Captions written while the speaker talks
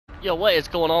Yo, what is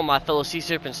going on, my fellow sea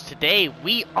serpents? Today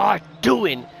we are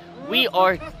doing.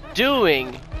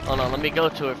 Hold on, let me go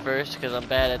to it first because I'm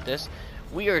bad at this.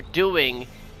 We are doing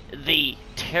the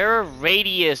Terra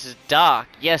Radius dock.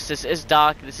 Yes, this is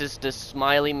Doc. This is the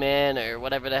smiley man or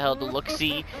whatever the hell the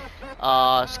look-see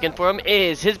skin for him. It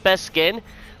is his best skin,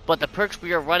 but the perks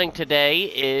we are running today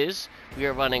is we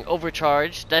are running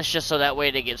Overcharged. That's just so that way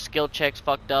they get skill checks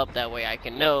fucked up. That way I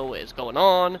can know what is going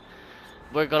on.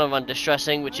 We're gonna run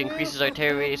Distressing, which increases our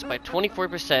Terra Radius by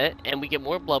 24%, and we get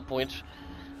more blood points.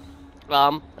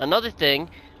 Another thing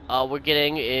we're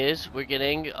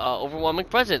getting Overwhelming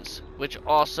Presence, which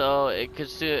also it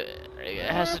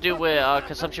has to do with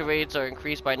consumption rates are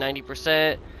increased by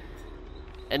 90%.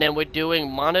 And then we're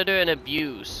doing Monitor and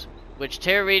Abuse, which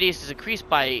Terra Radius is increased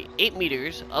by 8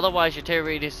 meters. Otherwise, your Terra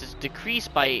Radius is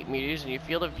decreased by 8 meters, and your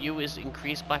field of view is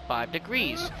increased by 5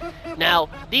 degrees. Now,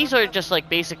 these are just like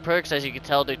basic perks, as you can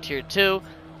tell, they're tier 2.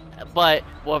 But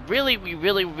what I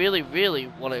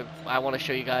want to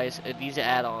show you guys are these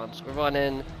add-ons. We're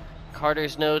running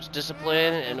Carter's Notes,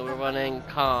 Discipline, and we're running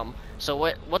Calm. So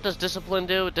what does Discipline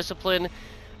do? Discipline,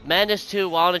 Madness 2,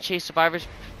 while on a chase, survivors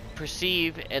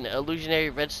perceive an illusionary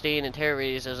red stain and Terra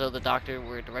Radius as though the doctor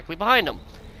were directly behind them.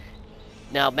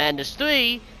 Now Madness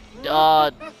 3,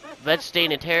 red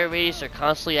stain and Terra Radius are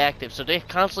constantly active, so they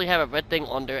constantly have a red thing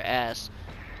on their ass.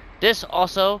 This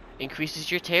also increases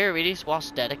your Terra Radius while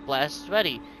Static Blast is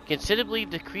ready. Considerably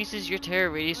decreases your Terra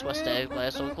Radius while Static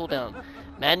Blast is on cooldown.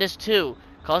 Madness 2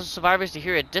 causes survivors to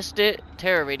hear a distant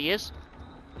Terra Radius,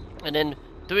 and then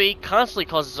 3 constantly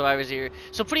causes survivors here.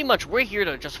 So pretty much we're here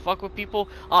to just fuck with people.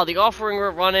 The offering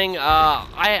we're running,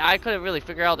 I couldn't really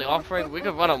figure out the offering. We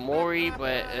could run a Mori,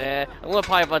 but I'm gonna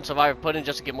probably run Survivor Pudding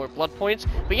just to get more blood points.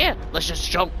 But yeah, let's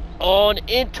just jump on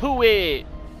into it.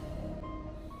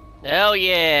 Hell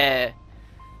yeah.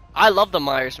 I love the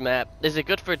Myers map. Is it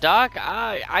good for Doc?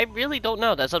 I really don't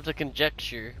know. That's up to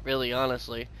conjecture, really,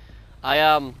 honestly.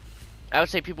 I would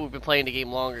say people who've been playing the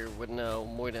game longer would know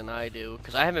more than I do,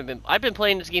 because I've been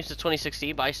playing this game since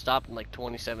 2016, but I stopped in like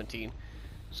 2017.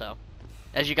 So,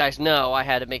 as you guys know, I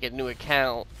had to make a new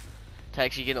account to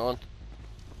actually get on.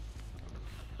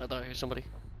 I thought I heard somebody.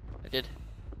 I did.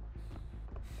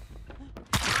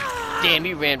 Damn,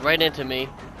 he ran right into me.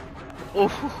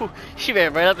 Oh, she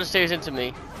ran right up the stairs into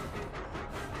me.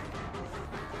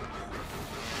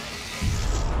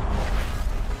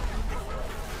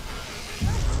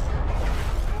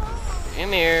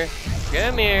 Come here.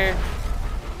 Come here.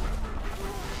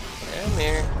 Come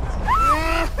here.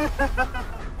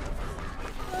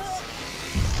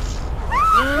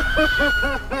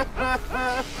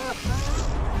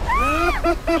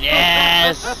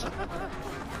 Yes!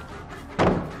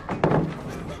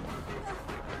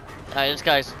 Alright, this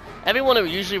guy's... Everyone who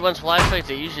usually runs flashlights,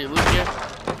 they usually lose you.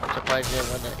 I'm surprised you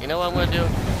didn't run that. You know what I'm gonna do?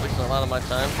 I'm wasting a lot of my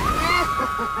time.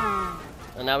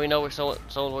 And now we know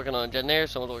someone's working on a gen there,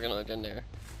 someone's working on a gen there.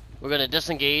 We're gonna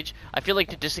disengage. I feel like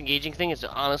the disengaging thing is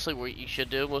honestly what you should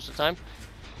do most of the time.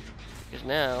 Because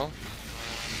now...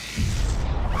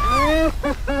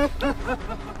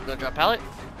 Gonna drop pallet?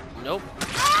 Nope.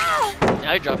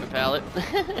 Now you drop a pallet.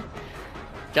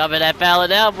 Dropping that pallet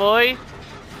now, boy!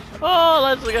 Oh,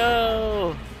 let's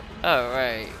go!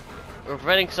 Alright. We're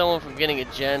preventing someone from getting a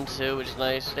gen too, which is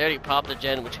nice. They already popped a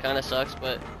gen, which kinda sucks,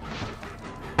 but...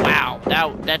 Wow,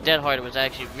 that Dead Hard was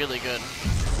actually really good.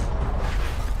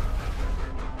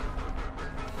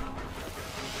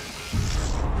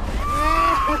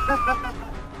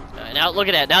 Alright, now look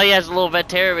at that. Now he has a little bit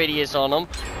Terra Radius on him.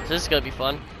 So this is gonna be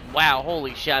fun. Wow,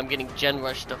 holy shit, I'm getting gen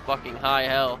rushed to fucking high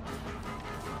hell.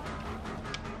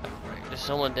 Alright, there's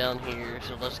someone down here,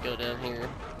 so let's go down here.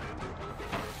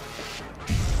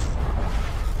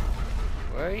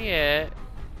 Where are you at?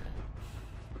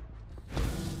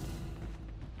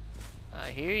 I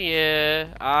hear ya.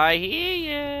 I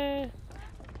hear ya.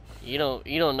 You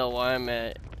don't know where I'm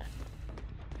at.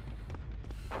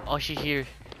 Oh, she's here.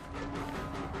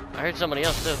 I heard somebody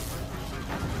else too.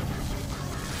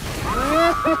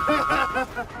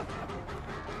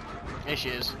 There she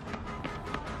is.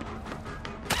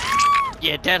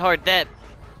 Yeah, Dead Hard. That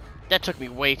took me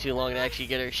way too long to actually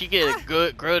get her. She did a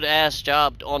good ass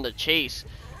job on the chase,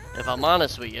 if I'm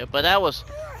honest with you. But that was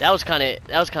kind of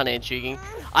intriguing.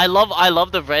 I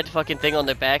love the red fucking thing on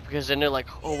their back, because then they're like,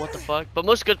 oh, what the fuck? But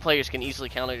most good players can easily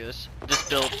counter this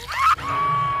build.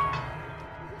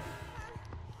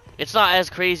 It's not as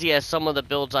crazy as some of the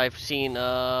builds I've seen.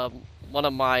 One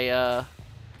of my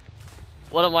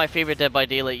favorite Dead by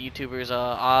Daylight YouTubers,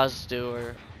 Oz, do,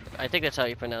 or I think that's how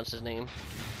you pronounce his name.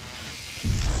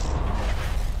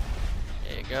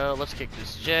 There you go. Let's kick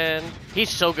this gen. He's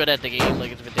so good at the game,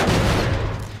 like it's ridiculous.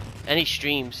 And he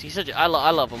streams. He's such. I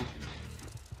love him.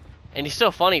 And he's so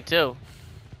funny too.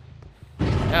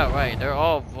 Yeah, right. They're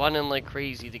all running like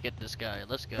crazy to get this guy.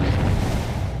 Let's go.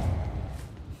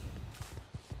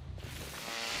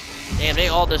 Damn, they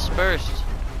all dispersed.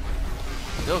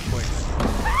 Go quick.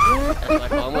 That's my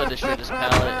fault. I'm gonna destroy this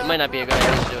pallet. It might not be a good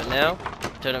idea to do it now.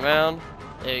 Turn around.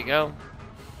 There you go.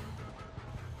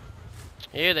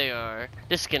 Here they are.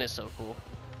 This skin is so cool.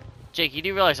 Jake, you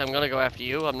do realize I'm gonna go after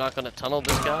you? I'm not gonna tunnel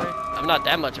this guy? I'm not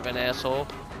that much of an asshole.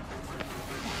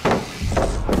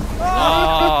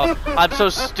 Oh, I'm so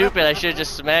stupid. I should have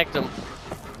just smacked him.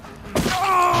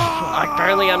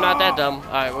 Apparently, I'm not that dumb.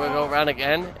 Alright, we're gonna go around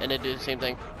again and then do the same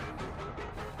thing.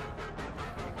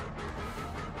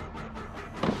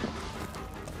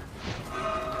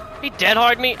 He dead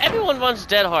hard me? Everyone runs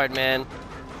dead hard, man.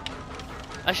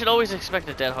 I should always expect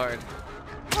a dead hard.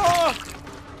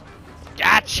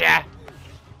 Gotcha!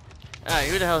 Alright,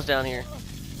 who the hell's down here?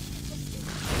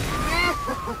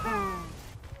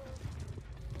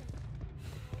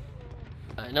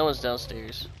 Alright, no one's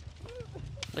downstairs.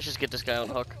 Let's just get this guy on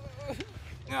the hook.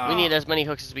 We need as many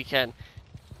hooks as we can.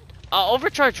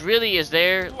 Overcharge really is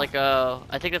there, like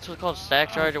I think that's what's called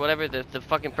stack charge or whatever, the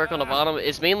fucking perk on the bottom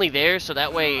is mainly there so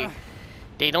that way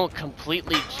they don't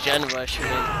completely gen rush me.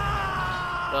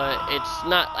 But it's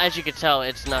not, as you can tell,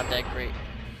 it's not that great.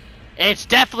 It's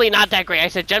definitely not that great. I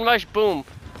said gen rush, boom.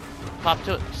 Pop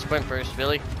to it. Sprint first,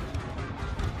 really.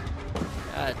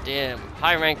 God damn.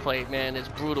 High rank play, man, it's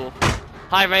brutal.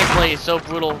 High rank play is so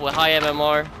brutal with high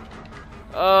MMR.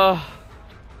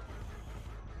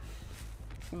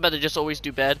 Better just always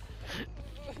do bad.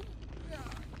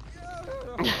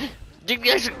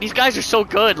 These guys are so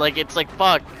good, like it's like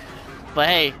fuck. But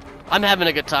hey, I'm having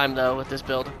a good time though with this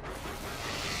build.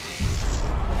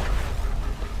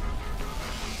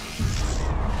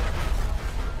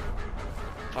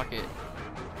 Fuck it.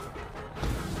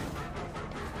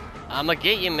 I'ma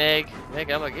get you, Meg.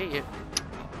 Meg, I'ma get you.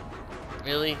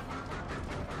 Really?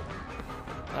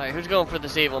 Alright, who's going for the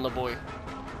save on the boy?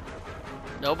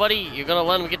 Nobody? You're gonna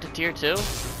let him get to tier 2?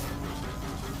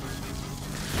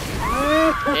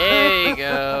 There you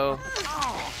go.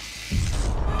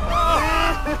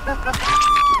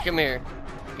 Come here.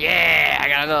 Yeah, I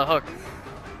got another hook.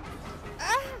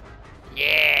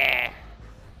 Yeah.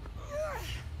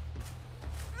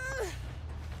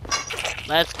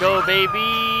 Let's go, baby.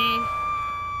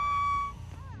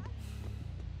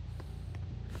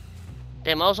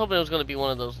 Damn, I was hoping it was gonna be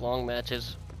one of those long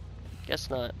matches. Guess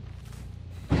not.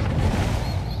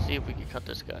 See if we can cut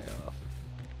this guy off.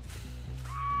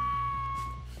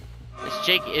 This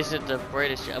Jake isn't the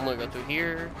brightest. I'm gonna go through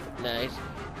here. Nice.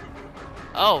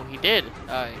 Oh, he did.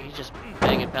 Alright, he's just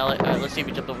banging pallet. Alright, let's see if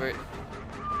he jumped over it.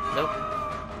 Nope.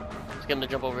 Let's get him to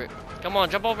jump over it. Come on,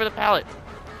 jump over the pallet.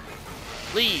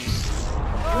 Please.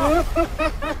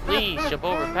 Please, jump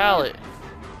over pallet.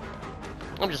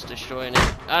 I'm just destroying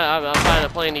it. I'm trying to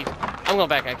play any. I'm going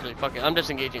back actually. Fuck it. I'm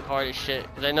just engaging hard as shit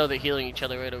because I know they're healing each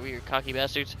other right over here. Cocky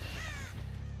bastards.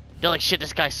 They're like, shit,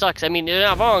 this guy sucks. I mean, they're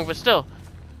not wrong, but still.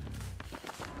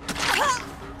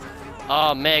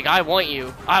 Oh, Meg, I want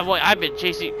you. I've been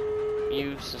chasing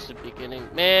you since the beginning.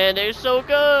 Man, they're so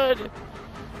good.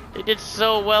 They did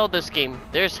so well this game.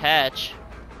 There's Hatch.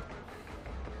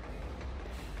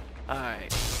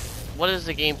 Alright. What is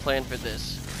the game plan for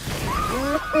this?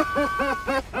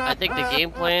 I think the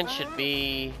game plan should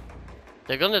be...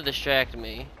 They're gonna distract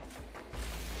me.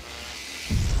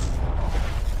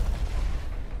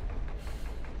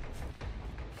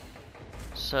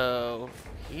 So...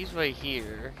 He's right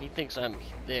here. He thinks I'm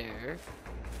there.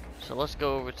 So let's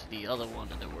go over to the other one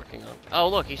that they're working on. Oh,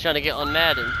 look, he's trying to get on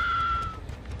Madden.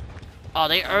 Oh,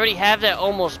 they already have that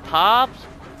almost popped?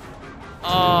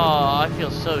 Oh, I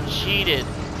feel so cheated.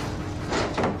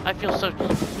 I feel so...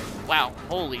 Wow,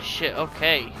 holy shit,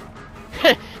 okay.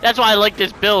 That's why I like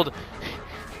this build.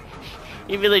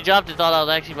 He really dropped it, thought I was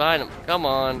actually behind him. Come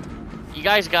on. You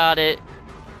guys got it.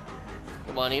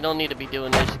 Come on, you don't need to be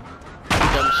doing this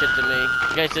dumb shit to me.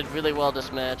 You guys did really well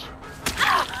this match.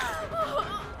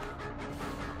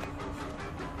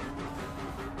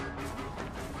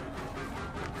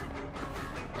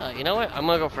 You know what? I'm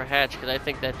gonna go for Hatch because I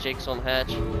think that Jake's on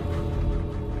Hatch.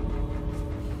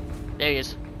 There he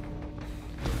is.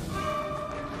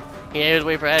 Yeah, he was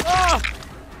waiting for Hatch.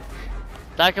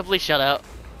 Not complete shutout.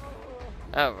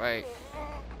 Alright.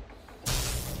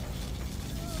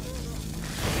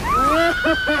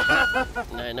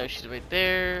 I know she's right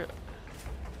there.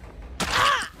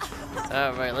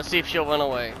 Alright, let's see if she'll run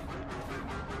away.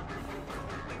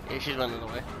 Yeah, she's running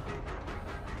away.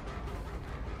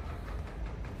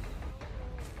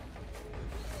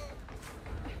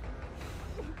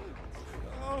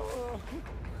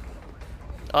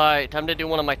 Alright, time to do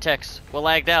one of my techs. We're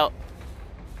lagged out.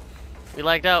 We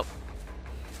lagged out.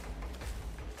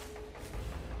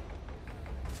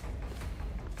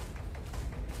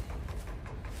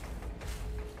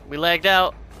 We lagged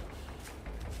out.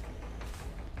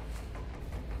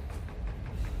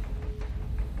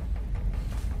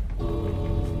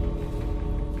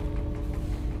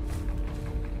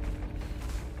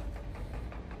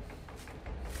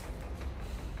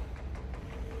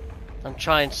 I'm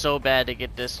trying so bad to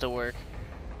get this to work.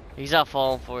 He's not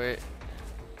falling for it.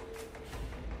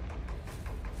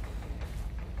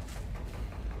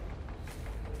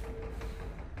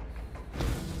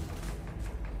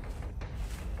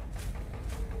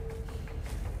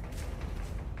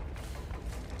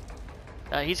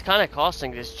 He's kind of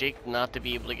costing this Jake not to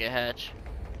be able to get hatch.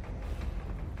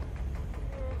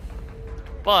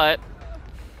 But,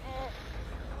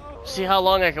 see how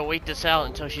long I can wait this out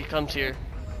until she comes here.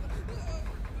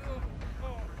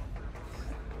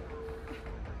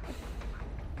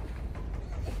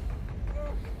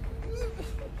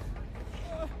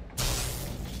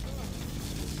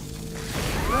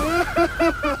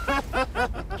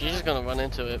 She's just gonna run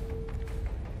into it.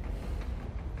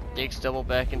 Jake's double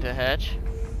back into hatch.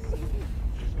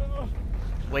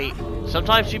 Wait,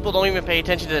 sometimes people don't even pay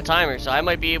attention to the timer, so I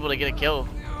might be able to get a kill.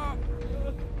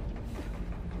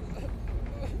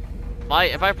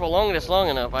 If I prolong this long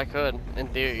enough, I could, in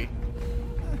theory.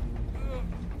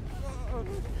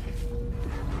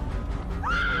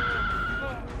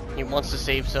 He wants to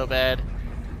save so bad.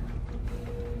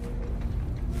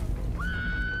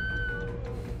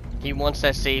 He wants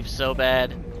that save so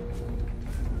bad.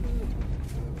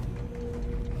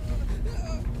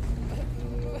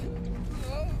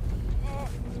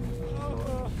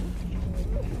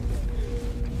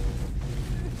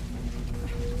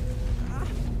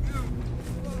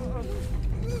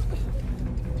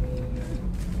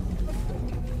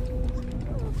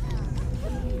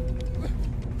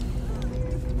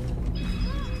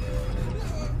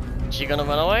 Is she gonna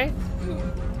run away?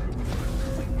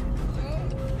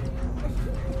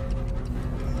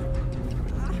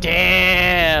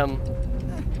 Damn!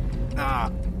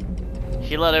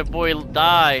 She let her boy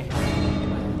die.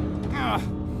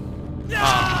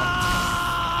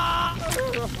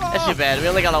 That's too bad. We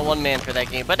only got a one man for that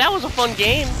game, but that was a fun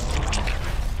game.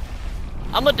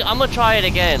 I'm gonna try it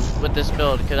again with this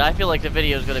build because I feel like the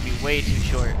video is gonna be way too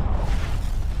short.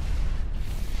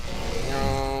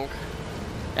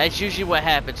 That's usually what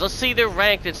happens. Let's see their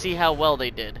ranked and see how well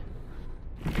they did,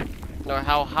 or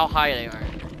how high they are.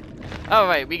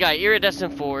 Alright, we got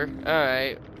Iridescent 4.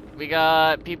 Alright. We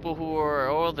got people who are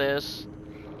all this.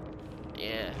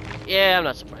 Yeah, I'm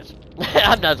not surprised.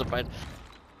 I'm not surprised.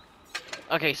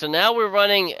 Okay, so now we're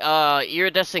running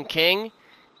Iridescent King.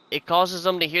 It causes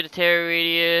them to hear the terror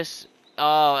radius. It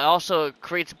also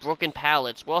creates broken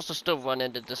pallets. We'll also still run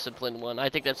into Discipline 1. I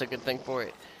think that's a good thing for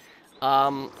it.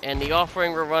 And the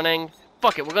offering we're running,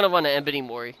 fuck it, we're gonna run an Ebony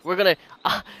Mori. We're gonna,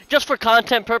 just for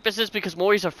content purposes, because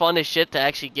Moris are fun as shit to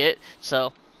actually get,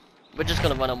 so we're just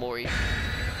gonna run a Mori.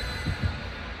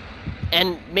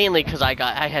 And mainly because I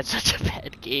had such a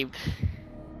bad game.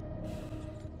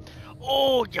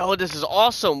 Oh, yo, this is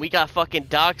awesome. We got fucking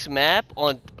Doc's map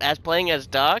playing as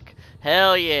Doc.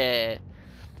 Hell yeah.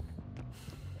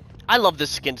 I love this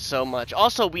skin so much.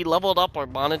 Also, we leveled up our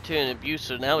Monitor and Abuse,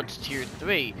 so now it's tier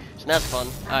 3. So that's fun.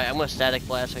 Alright, I'm gonna Static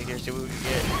Blast right here, see what we can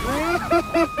get.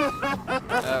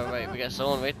 Alright, we got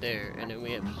someone right there, and then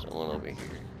we have someone over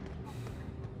here.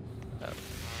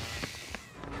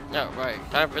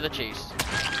 Alright, time for the chase.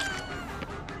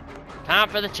 Time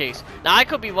for the chase. Now, I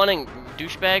could be running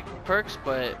douchebag perks,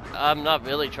 but I'm not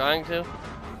really trying to.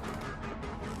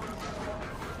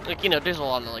 Like, you know, there's a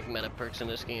lot of, like, meta perks in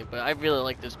this game, but I really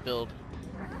like this build.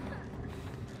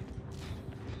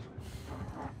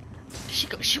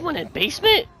 She went in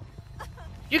basement?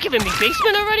 You giving me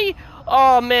basement already?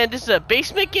 Oh, man, this is a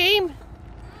basement game?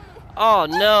 Oh,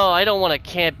 no, I don't want to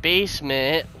camp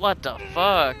basement. What the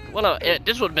fuck?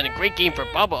 This would have been a great game for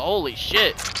Bubba. Holy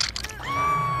shit.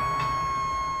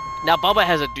 Now, Bubba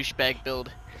has a douchebag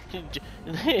build.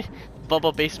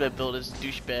 Bubba basement build is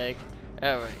douchebag.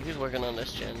 Alright, who's working on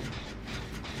this gen?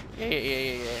 Yeah.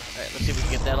 Alright, let's see if we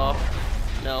can get that off.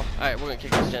 No. Alright, we're gonna kick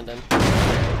this gen then.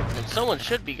 And someone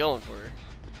should be going for her.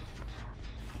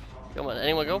 Come on,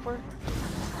 anyone go for her?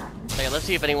 Okay, let's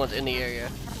see if anyone's in the area.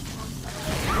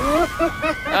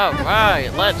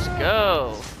 Alright, let's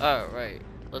go. Alright,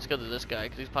 let's go to this guy,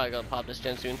 because he's probably gonna pop this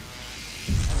gen soon.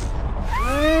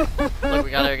 Look, we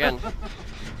got her again.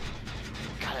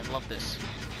 God, I love this.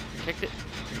 Kicked it.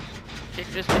 Kick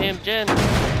this damn gen.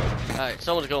 Alright,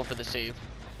 someone's going for the save.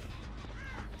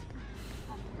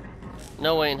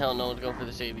 No way in hell no one's going for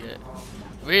the save yet.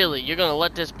 Really? You're gonna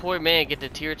let this poor man get to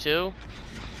tier 2?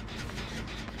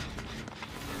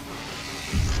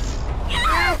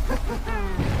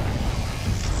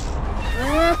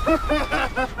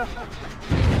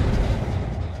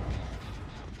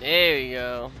 There you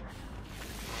go.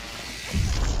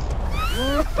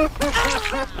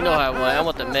 You know how I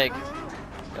want the Meg.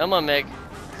 Come on, Meg.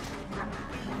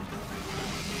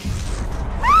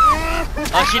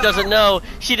 Oh, she doesn't know.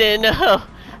 She didn't know.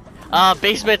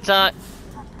 Basement time.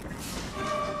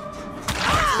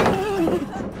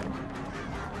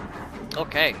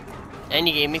 Okay. And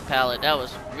you gave me pallet. That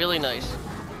was really nice.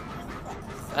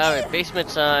 Alright, basement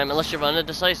time. Unless you're running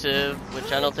decisive,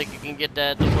 which I don't think you can get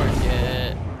that to work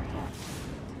yet.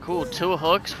 Cool, 2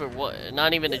 hooks for what?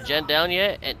 Not even a gen down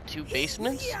yet, and 2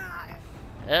 basements?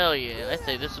 Hell yeah, I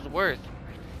say this is worth.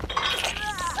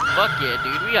 Fuck yeah,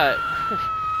 dude. We got...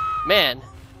 Man,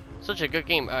 such a good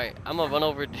game. Alright, I'm gonna run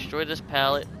over and destroy this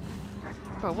pallet.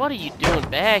 Bro, what are you doing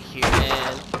back here,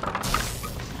 man?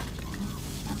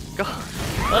 Go...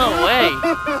 Run away!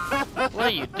 What are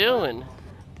you doing?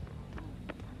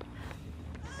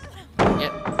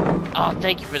 Yep. Oh,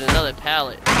 thank you for another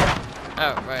pallet.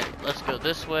 Alright, let's go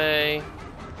this way.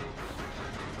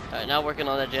 Alright, not working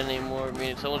on that gen anymore,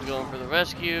 meaning someone's going for the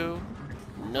rescue.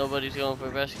 Nobody's going for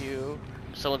rescue.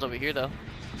 Someone's over here, though.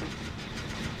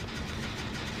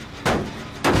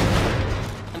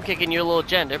 I'm kicking your little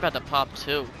gen. They're about to pop,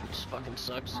 too. Which fucking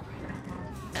sucks.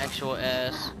 Actual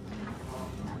ass.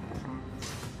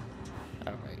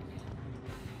 Alright.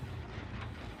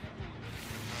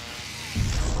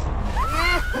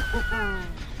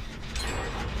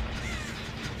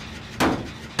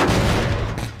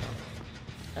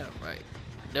 Alright.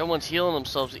 No one's healing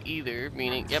themselves either,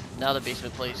 meaning, yep, now the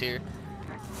basement plays here.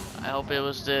 I hope it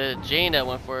was the Jane that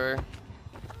went for her.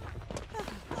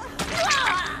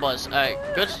 Was. Alright,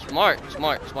 good, smart.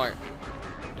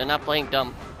 They're not playing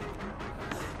dumb.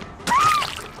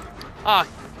 Ah,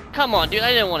 come on, dude,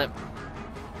 I didn't want to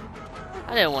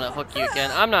hook you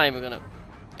again. I'm not even gonna...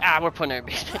 Ah, we're putting her in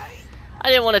basement. I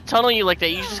didn't want to tunnel you like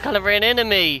that. You just kind of ran into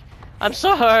me. I'm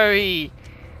sorry.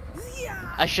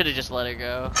 I should have just let her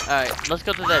go. Alright, let's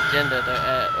go to that gen that they're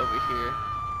at over here.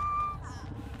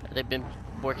 They've been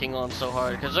working on so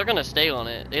hard. Because they're going to stay on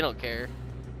it. They don't care.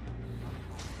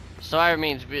 So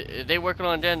means if they working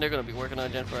on gen, they're going to be working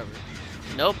on gen forever.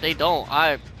 Nope, they don't.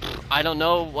 I don't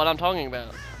know what I'm talking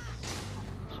about.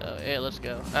 So, yeah, let's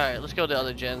go. Alright, let's go to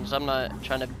other gens. I'm not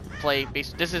trying to play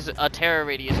base. This is a terror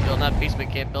radius build, not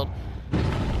basement camp build.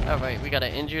 Alright, we got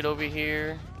an injured over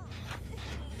here.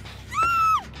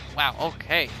 Wow,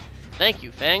 okay. Thank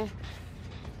you, Fang.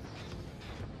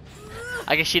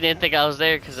 I guess she didn't think I was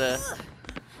there because,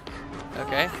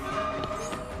 okay.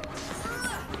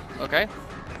 Okay.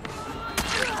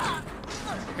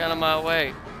 Get out of my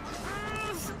way.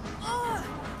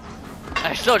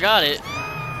 I still got it.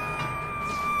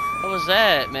 What was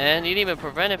that, man? You didn't even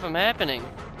prevent it from happening.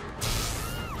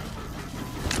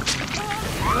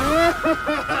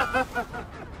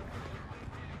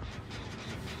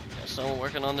 Got someone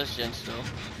working on this gen still.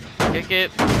 Kick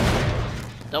it.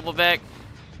 Double back.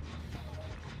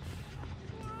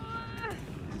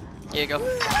 Here you go.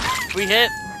 We hit.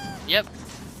 Yep.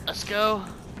 Let's go.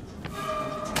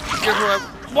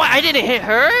 What? I didn't hit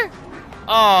her?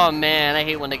 Oh man, I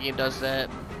hate when the game does that.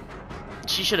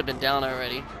 She should have been down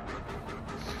already.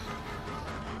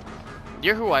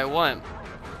 You're who I want.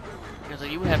 Because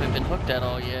you haven't been hooked at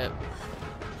all yet.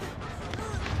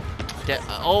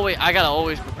 I gotta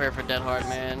always prepare for Dead Hard,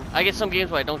 man. I get some games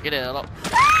where I don't get it at all.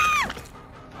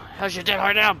 How's your Dead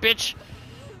Hard now, bitch?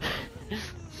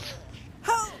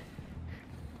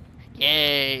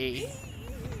 Yay.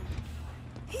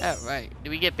 Alright,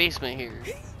 do we get basement here?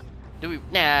 Do we?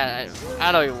 Nah,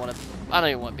 I don't even want to. I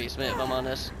don't even want basement if I'm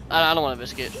honest. I don't want a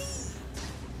biscuit.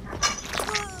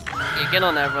 Yeah, get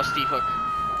on that rusty hook.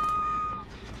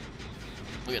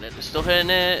 Look at it, they're still hitting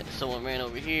it. Someone ran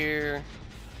over here.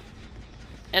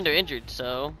 And they're injured,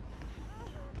 so.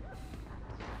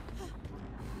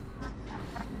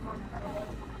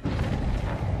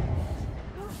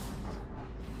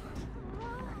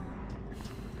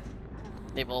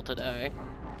 They vaulted, alright.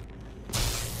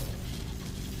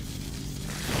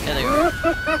 There they are.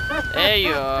 There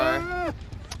you are.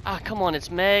 Ah, come on, it's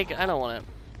Meg. I don't want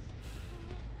to.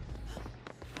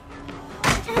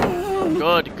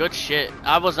 Good shit.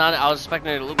 I was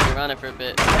expecting her to loop me around it for a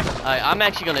bit. I'm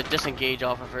actually gonna disengage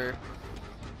off of her.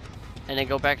 And then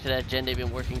go back to that gen they've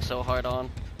been working so hard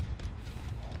on.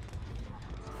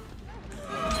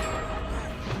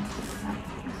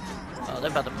 Oh,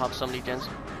 they're about to pop so many gens.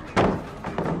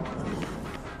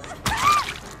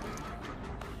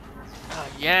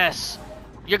 Yes!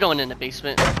 You're going in the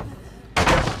basement.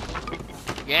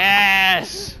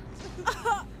 Yes!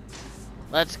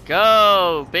 Let's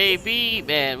go, baby!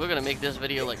 Man, we're gonna make this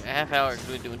video like a half hour because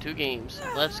we're doing 2 games.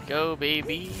 Let's go,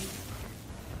 baby!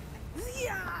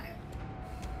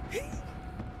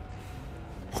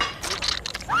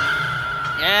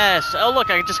 Yes! Oh look,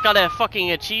 I just got a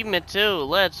fucking achievement too.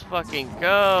 Let's fucking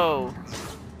go!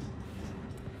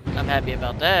 I'm happy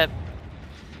about that.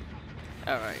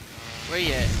 Alright. Where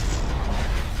you at?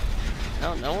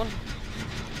 No, no one?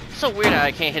 It's so weird how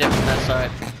I can't hit it from that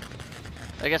side.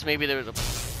 I guess maybe there was a...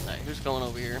 Alright, who's going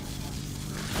over here?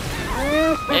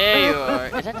 There you are.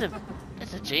 Is that the...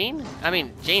 That's a Jane? I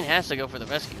mean, Jane has to go for the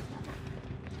rescue.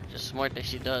 Just smart that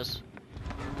she does.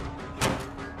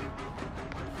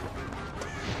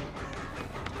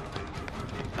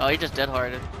 Oh, he just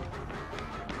dead-hearted.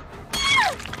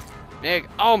 Meg,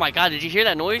 oh my god, did you hear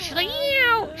that noise? She's like,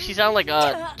 ew! She sounded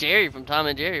like Jerry from Tom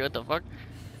and Jerry. What the fuck?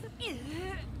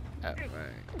 Alright.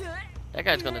 That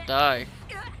guy's gonna die.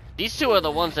 These 2 are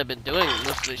the ones that have been doing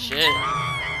most of this shit.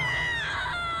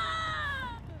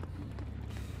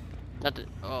 Not the,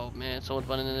 oh man, someone's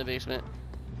running in the basement.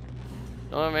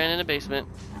 Someone ran in the basement.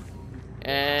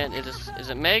 And is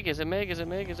it Meg? Is it Meg? Is it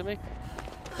Meg? Is it Meg?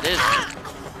 It is.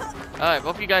 Alright,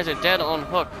 both of you guys are dead on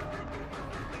hook.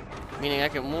 Meaning I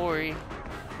can Mori.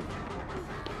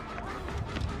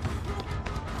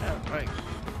 Alright.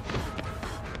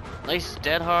 Nice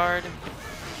dead hard.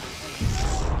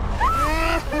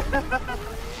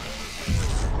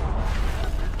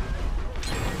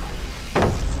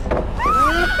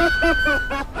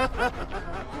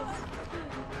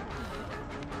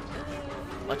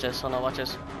 Watch this, hold on, watch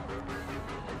this.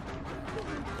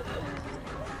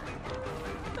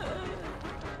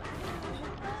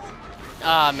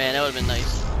 Ah man, that would have been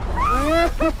nice.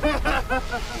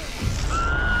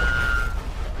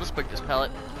 Let's break this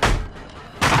pallet.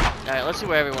 Alright, let's see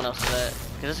where everyone else is at.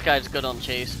 Because this guy's good on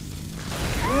chase.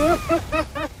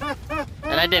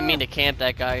 And I didn't mean to camp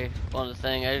that guy on the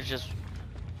thing. I think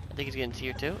he's getting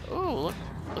tier 2. Ooh, look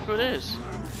who it is.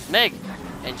 Meg.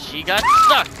 And she got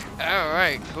stuck.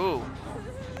 Alright, cool.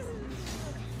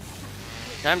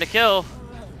 Time to kill.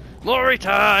 Mori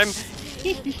time!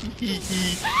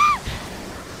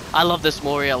 I love this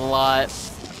Mori a lot.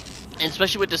 And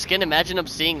especially with the skin, imagine him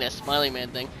seeing that smiley man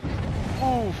thing.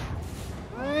 Oof.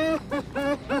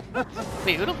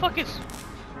 Wait, who the fuck is...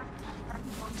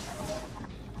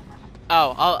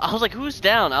 Oh, I was like, who's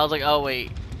down? I was like, oh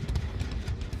wait.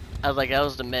 I was like, that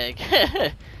was the Meg.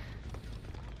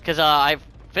 Cause I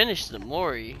finished the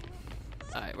Mori.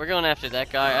 Alright, we're going after that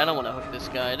guy. I don't want to hook this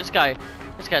guy. This guy's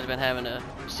been having a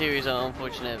series of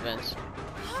unfortunate events.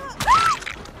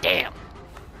 Damn.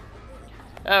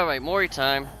 Alright, Mori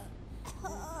time.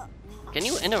 Can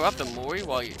you interrupt a Mori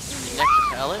while you're next to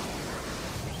pallet?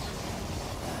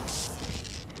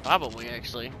 Probably,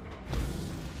 actually.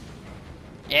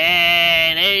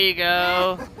 Yeah, there you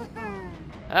go.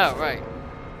 Alright.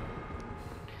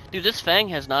 Dude, this Fang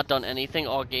has not done anything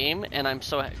all game, and I'm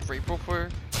so grateful for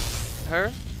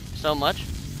her so much.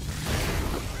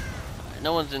 Right,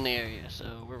 no one's in the area,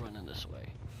 so we're running this way.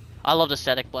 I love the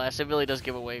static blast. It really does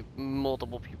give away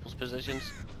multiple people's positions.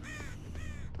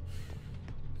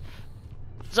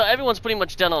 So everyone's pretty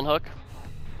much done on hook.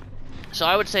 So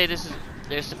I would say there's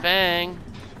the Fang.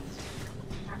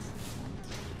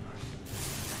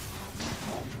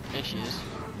 There she is.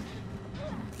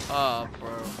 Oh, bro.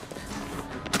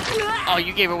 Oh,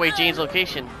 you gave away Jane's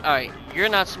location. Alright, you're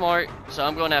not smart, so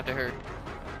I'm going after her.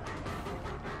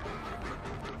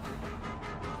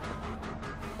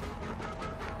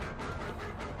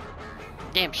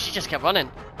 Damn, she just kept running.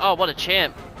 Oh, what a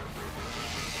champ.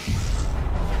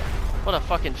 What a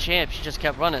fucking champ. She just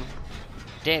kept running.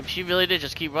 Damn, she really did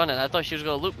just keep running. I thought she was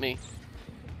gonna loop me.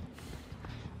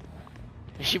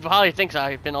 She probably thinks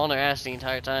I've been on her ass the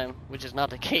entire time, which is not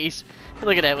the case.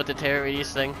 Look at that with the terror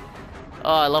radius thing.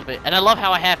 Oh, I love it. And I love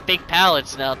how I have fake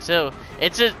pallets now, too.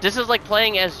 This is like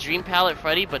playing as Dream Pallet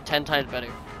Freddy, but 10 times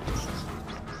better.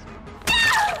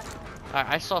 Alright,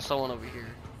 I saw someone over here.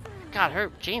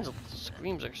 God, Jane's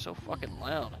screams are so fucking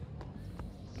loud.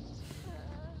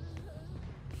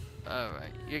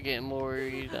 Alright, you're getting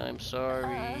worried, I'm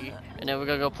sorry. And then we're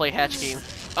gonna go play hatch game.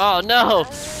 Oh no!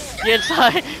 You're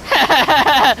inside!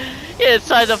 You're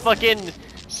inside the fucking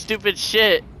stupid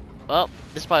shit. Well,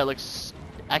 this probably looks...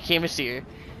 I can't even see her.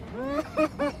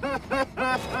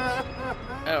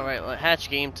 Alright, well, hatch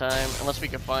game time. Unless we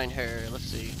can find her. Let's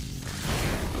see.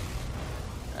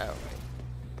 Alright.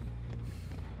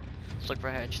 Let's look for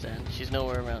hatch then. She's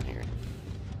nowhere around here.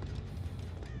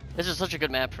 This is such a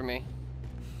good map for me.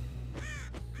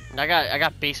 I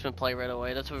got basement play right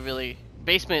away. That's what really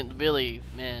basement really,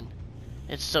 man.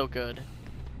 It's so good.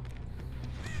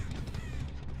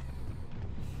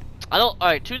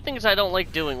 Alright, two things I don't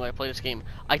like doing when I play this game.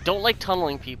 I don't like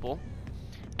tunneling people,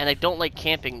 and I don't like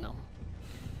camping them.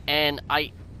 And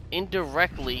I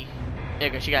indirectly, there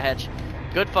you go, she got hedge.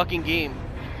 Good fucking game.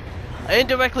 I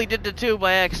indirectly did the two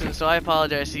by accident, so I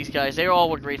apologize to these guys. They all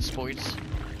were great sports.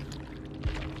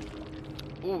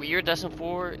 Ooh, iridescent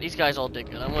 4. These guys all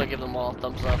did good. I'm gonna give them all a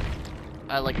thumbs up.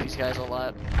 I like these guys a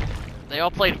lot. They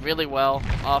all played really well.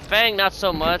 Fang not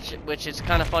so much, which is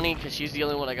kind of funny because she's the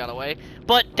only one that got away.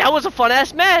 But that was a fun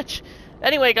ass match.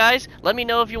 Anyway, guys, let me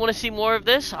know if you want to see more of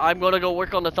this. I'm gonna go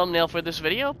work on the thumbnail for this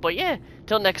video. But yeah,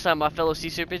 till next time, my fellow sea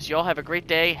serpents, y'all have a great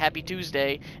day. Happy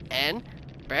Tuesday, and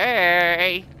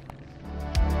bye.